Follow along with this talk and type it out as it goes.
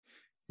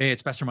Hey,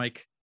 it's Pastor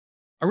Mike.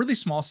 A really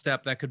small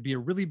step that could be a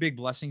really big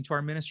blessing to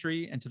our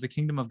ministry and to the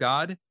kingdom of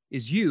God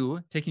is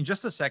you taking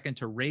just a second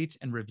to rate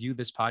and review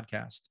this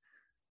podcast.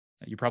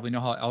 You probably know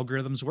how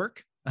algorithms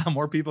work.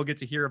 More people get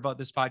to hear about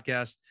this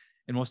podcast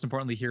and most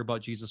importantly, hear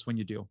about Jesus when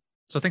you do.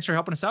 So thanks for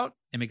helping us out,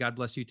 and may God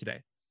bless you today.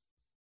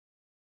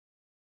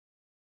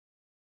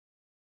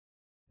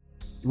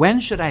 When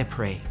should I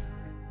pray?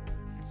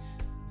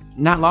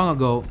 Not long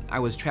ago, I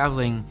was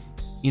traveling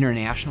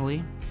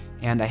internationally,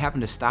 and I happened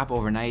to stop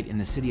overnight in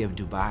the city of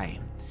Dubai.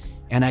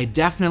 And I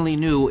definitely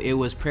knew it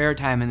was prayer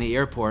time in the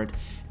airport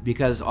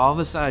because all of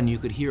a sudden you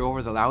could hear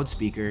over the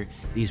loudspeaker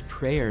these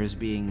prayers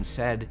being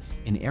said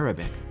in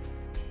Arabic.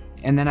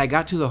 And then I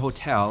got to the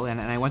hotel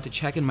and I went to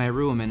check in my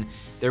room, and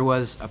there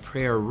was a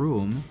prayer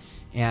room,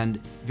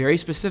 and very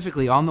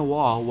specifically on the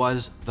wall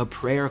was the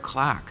prayer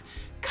clock,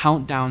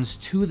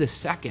 countdowns to the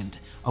second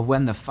of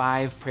when the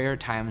 5 prayer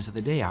times of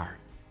the day are.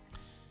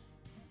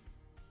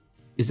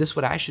 Is this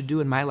what I should do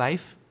in my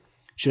life?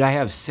 Should I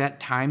have set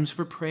times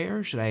for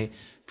prayer? Should I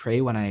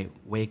pray when I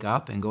wake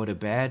up and go to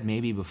bed,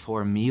 maybe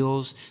before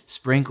meals,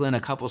 sprinkle in a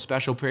couple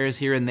special prayers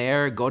here and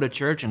there, go to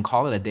church and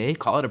call it a day,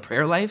 call it a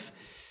prayer life?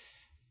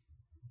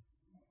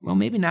 Well,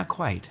 maybe not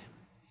quite.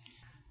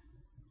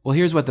 Well,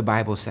 here's what the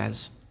Bible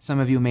says. Some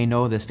of you may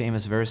know this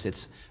famous verse.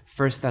 It's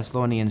 1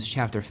 Thessalonians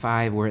chapter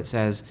 5, where it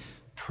says,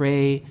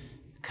 pray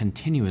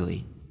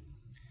continually.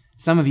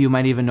 Some of you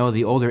might even know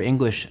the older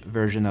English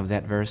version of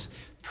that verse,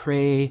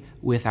 pray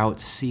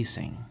without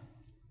ceasing.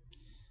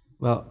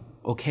 Well,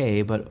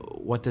 okay,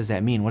 but what does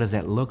that mean? What does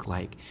that look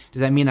like?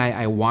 Does that mean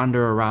I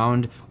wander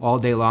around all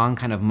day long,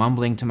 kind of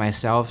mumbling to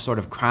myself, sort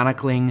of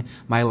chronicling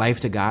my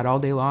life to God all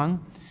day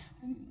long?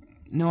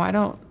 No, I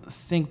don't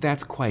think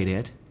that's quite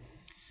it.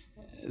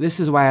 This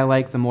is why I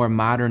like the more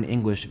modern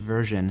English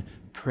version,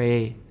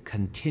 pray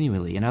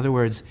continually. In other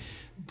words,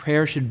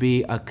 prayer should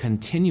be a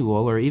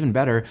continual, or even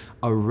better,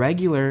 a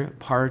regular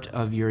part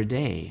of your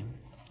day.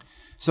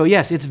 So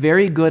yes, it's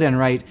very good and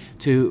right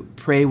to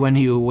pray when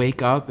you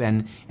wake up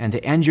and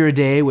to end your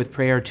day with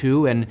prayer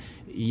too. And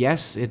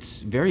yes, it's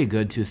very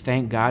good to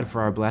thank God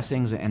for our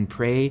blessings and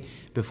pray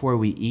before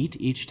we eat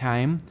each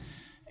time.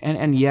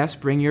 And yes,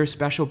 bring your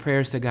special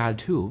prayers to God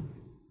too.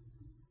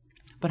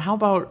 But how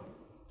about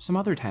some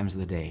other times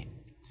of the day?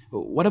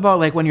 What about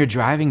like when you're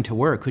driving to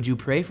work? Could you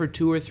pray for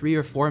 2 or 3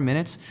 or 4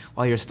 minutes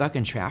while you're stuck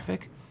in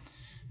traffic?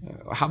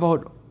 How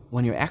about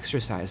when you're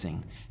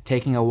exercising,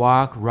 taking a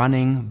walk,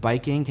 running,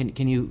 biking?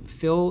 Can you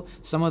fill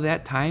some of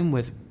that time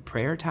with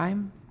prayer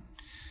time?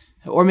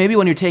 Or maybe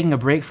when you're taking a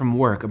break from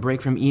work, a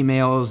break from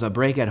emails, a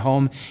break at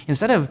home,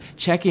 instead of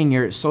checking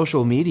your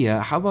social media,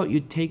 how about you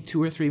take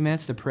 2 or 3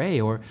 minutes to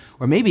pray? Or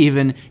maybe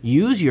even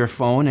use your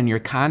phone and your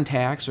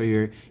contacts or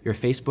your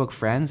Facebook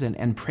friends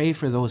and pray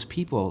for those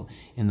people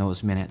in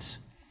those minutes.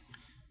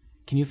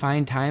 Can you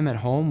find time at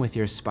home with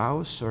your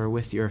spouse or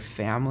with your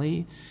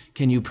family?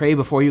 Can you pray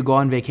before you go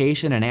on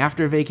vacation and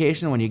after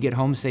vacation when you get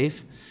home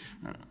safe?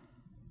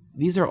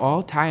 These are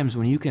all times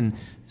when you can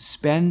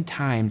spend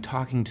time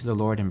talking to the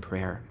Lord in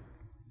prayer.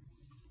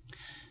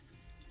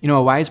 You know,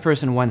 a wise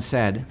person once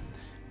said,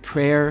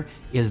 prayer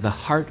is the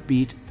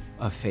heartbeat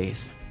of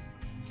faith.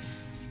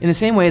 In the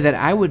same way that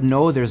I would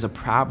know there's a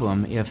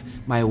problem if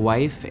my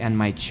wife and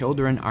my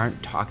children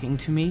aren't talking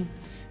to me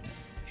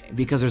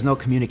because there's no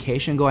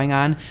communication going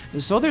on,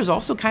 so there's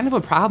also kind of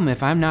a problem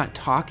if I'm not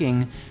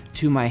talking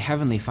to my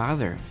Heavenly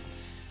Father.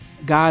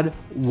 God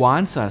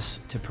wants us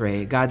to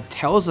pray. God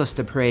tells us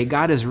to pray.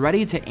 God is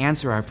ready to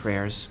answer our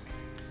prayers.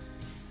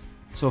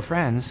 So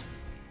friends,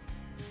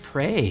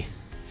 pray.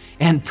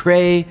 And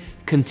pray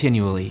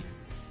continually.